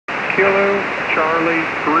Kilo Charlie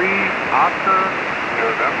 3 Oscar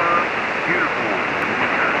November uniform.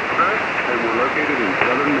 Chris, and we're located in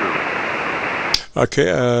Southern Maryland. Okay,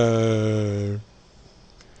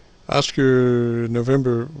 Oscar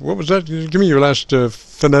November, what was that? Give me your last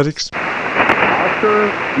phonetics.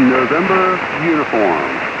 Oscar November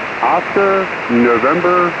uniform. Oscar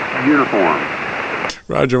November uniform.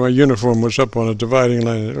 Roger, my uniform was up on a dividing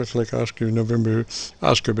line. It looks like Oscar November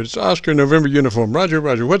Oscar, but it's Oscar November uniform. Roger,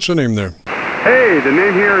 Roger. What's the name there? Hey, the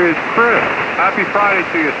name here is Chris. Happy Friday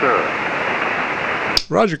to you, sir.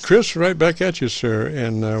 Roger, Chris, right back at you, sir.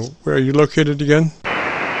 And where are you located again?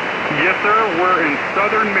 Yes, sir. We're in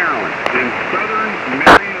Southern Maryland. In Southern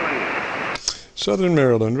Maryland. Southern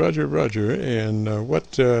Maryland. Roger, Roger. And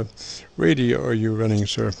what radio are you running,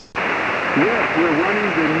 sir? Yes, we're running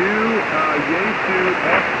the new Yaesu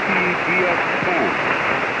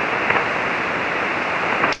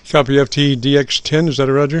FTDX-10. Copy FTDX-10. Is that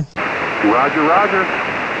a Roger? Roger, Roger.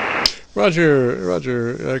 Roger,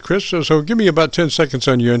 Roger. Chris, so give me about 10 seconds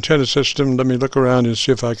on your antenna system. Let me look around and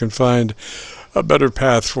see if I can find a better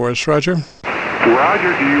path for us. Roger?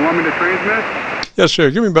 Roger, do you want me to transmit? Yes, sir.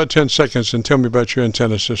 Give me about 10 seconds and tell me about your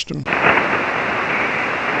antenna system.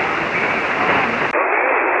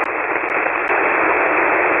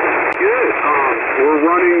 We're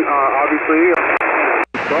running, obviously,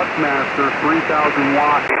 Buckmaster 3,000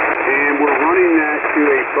 watt, and we're running that to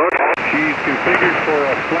a Buck. She's configured for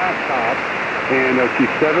a flat top, and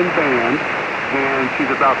she's 7-band, and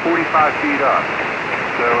she's about 45 feet up.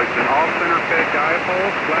 So it's an all-center fed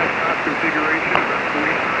dipole, flat top configuration, about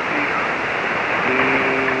 45 feet up.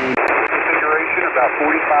 And configuration about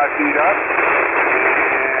 45 feet up.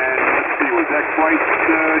 And let's see, was that quite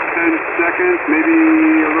 10 seconds? Maybe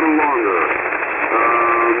a little longer.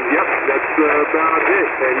 Yep, that's about it.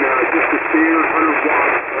 And just a standard 100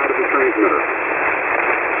 watts out of the transmitter.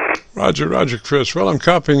 Roger, Roger, Chris. Well, I'm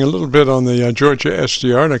copying a little bit on the Georgia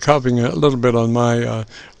SDR, and I'm copying a little bit on my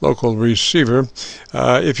local receiver.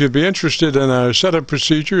 If you'd be interested in our setup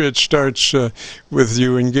procedure, it starts with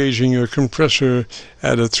you engaging your compressor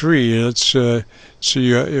at a 3. Let's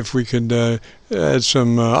see if we can add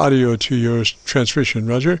some audio to your transmission.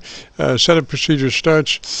 Roger. Setup procedure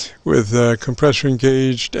starts with compressor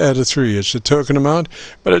engaged at a 3. It's a token amount,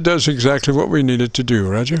 but it does exactly what we need it to do.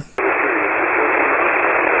 Roger.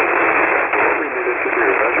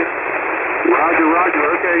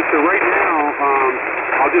 So right now,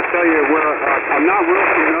 I'll just tell you where I'm not real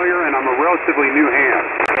familiar, and I'm a relatively new hand.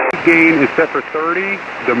 Gain is set for 30.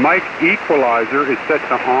 The mic equalizer is set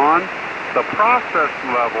to on. The process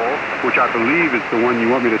level, which I believe is the one you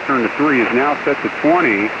want me to turn to 3, is now set to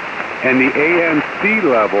 20, and the ANC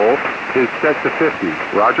level is set to 50.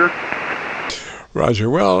 Roger? Roger.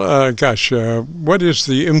 Well, gosh, what is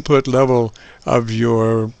the input level of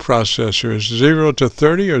your processor? Is 0 to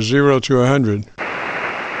 30 or 0 to 100?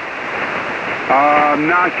 I'm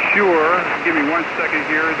not sure. Give me 1 second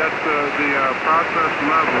here. That's the process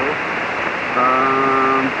level.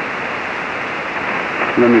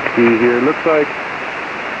 Let me see here. It looks like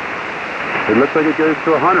it goes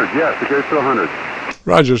to 100. Yes, it goes to 100.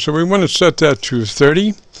 Roger. So we want to set that to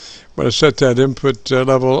 30. Want to set that input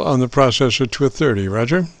level on the processor to a 30.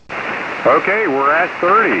 Roger. Okay, we're at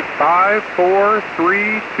 30. 5, 4,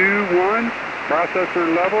 3, 2, 1.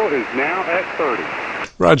 Processor level is now at 30.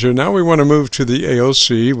 Roger. Now we want to move to the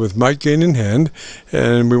ALC with mic gain in hand,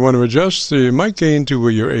 and we want to adjust the mic gain to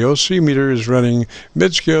where your ALC meter is running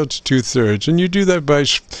mid-scale to 2/3. And you do that by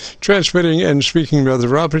transmitting and speaking rather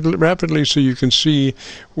rapidly so you can see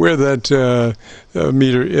where that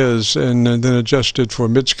meter is, and then adjust it for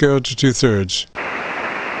mid-scale to 2/3.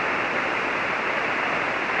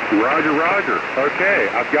 Roger, Roger. Okay,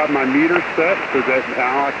 I've got my meter set so that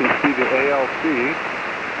now I can see the ALC.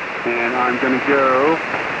 And I'm going to go,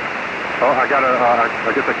 I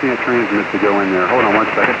guess I can't transmit to go in there. Hold on 1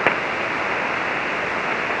 second.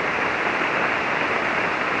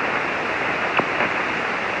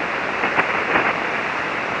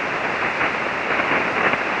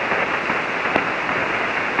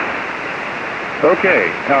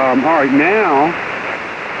 Okay, all right, now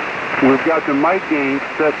we've got the mic gain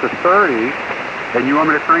set to 30, and you want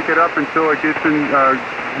me to crank it up until it gets in,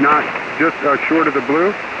 not just short of the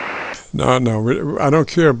blue? No, I don't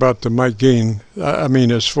care about the mic gain. I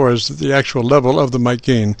mean, as far as the actual level of the mic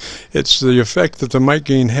gain, it's the effect that the mic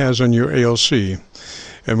gain has on your ALC.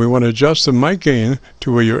 And we want to adjust the mic gain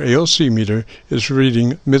to where your ALC meter is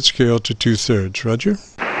reading mid-scale to 2/3. Roger?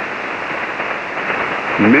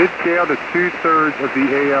 Mid-scale to 2/3 of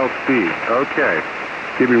the ALC. Okay.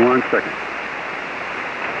 Give me 1 second.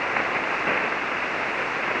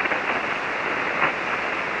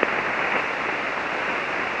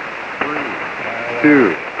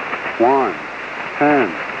 2, 1,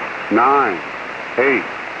 10, 9, 8,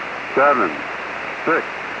 7, 6,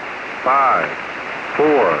 5,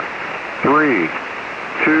 4, 3,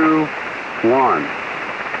 2, 1.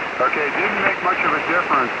 Okay, it didn't make much of a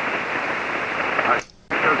difference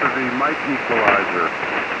because of the mic equalizer.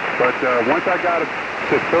 But once I got it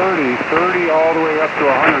to 30 all the way up to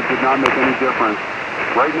 100 did not make any difference.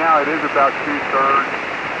 Right now it is about 2/3.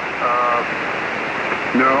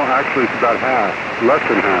 No, actually it's about half. Less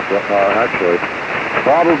than half, actually.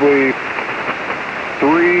 Probably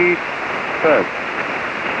 3/10.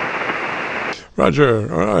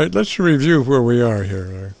 Roger. All right, let's review where we are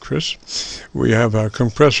here, Chris. We have our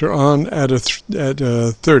compressor on at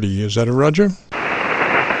 30. Is that a Roger?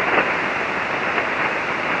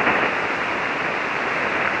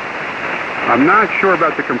 I'm not sure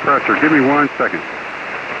about the compressor. Give me 1 second.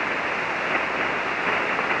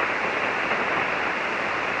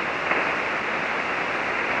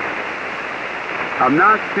 I'm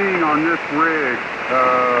not seeing on this rig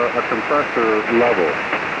a compressor level.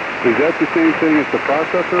 Is that the same thing as the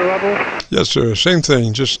processor level? Yes, sir. Same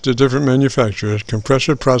thing, just a different manufacturer.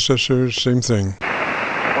 Compressor, processor, same thing.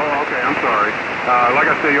 Oh, okay. I'm sorry. Like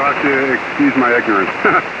I say, you'll have to excuse my ignorance.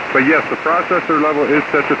 But yes, the processor level is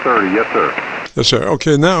set to 30. Yes, sir. Yes, sir.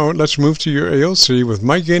 Okay, now let's move to your ALC with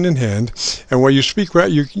mic gain in hand. And while you speak,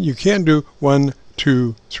 you can't do 1,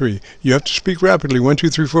 2, 3. You have to speak rapidly, 1, 2,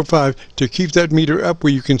 3, 4, 5, to keep that meter up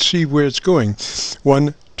where you can see where it's going.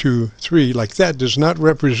 1, 2, 3. Like that does not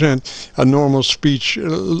represent a normal speech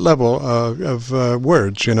level of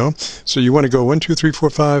words, you know. So you want to go 1, 2, 3, 4,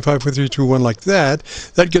 5, 5, 4, 3, 2, 1 like that.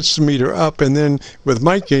 That gets the meter up, and then with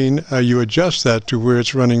mic gain, you adjust that to where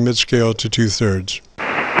it's running mid-scale to 2/3.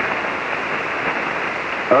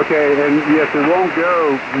 Okay, and yes, it won't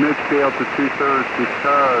go mid-scale to 2/3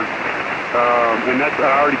 because, and that's,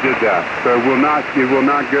 I already did that. So it will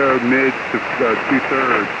not go mid to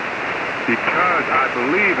 2/3 because I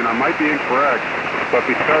believe, and I might be incorrect, but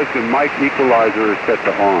because the mic equalizer is set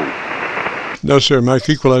to on. No, sir, mic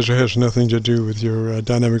equalizer has nothing to do with your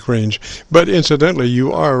dynamic range. But incidentally,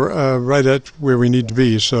 you are right at where we need to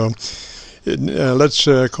be, so let's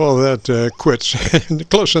call that quits.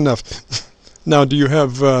 Close enough. Now, do you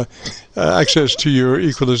have access to your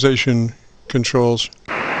equalization controls?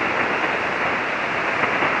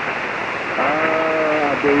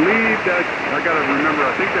 I believe that, I got to remember,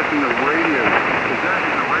 I think that's in the radio. Is that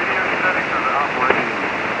in the radio settings or the operation?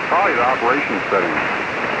 Probably the operation settings.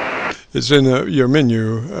 It's in your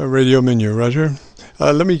menu, radio menu, Roger.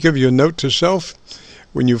 Let me give you a note to self.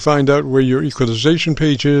 When you find out where your equalization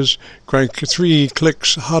page is, crank 3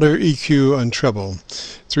 clicks hotter EQ on treble.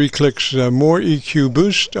 3 clicks more EQ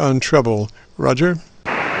boost on treble. Roger?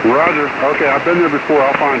 Roger. Okay, I've been there before.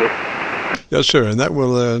 I'll find it. Yes, sir, and that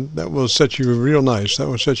will set you real nice. That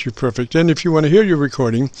will set you perfect. And if you want to hear your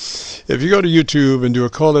recording, if you go to YouTube and do a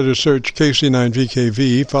call letter search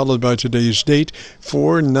KC9VKV followed by today's date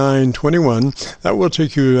 4/9/21, that will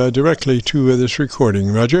take you directly to this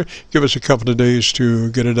recording. Roger, give us a couple of days to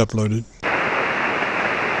get it uploaded.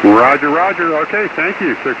 Roger, Roger. Okay, thank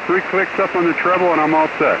you. So 3 clicks up on the treble and I'm all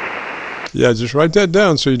set. Yeah, just write that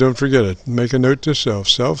down so you don't forget it. Make a note to self.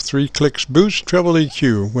 3 clicks boost treble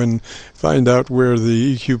EQ when find out where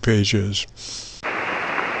the EQ page is.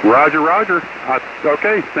 Roger, Roger.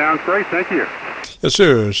 Okay, sounds great. Thank you. Yes,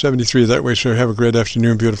 sir. 73 that way, sir. Have a great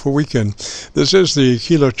afternoon, beautiful weekend. This is the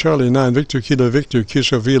Kilo Charlie 9 Victor Kilo Victor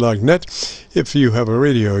Qso-Vlog net. If you have a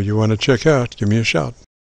radio you want to check out, give me a shout.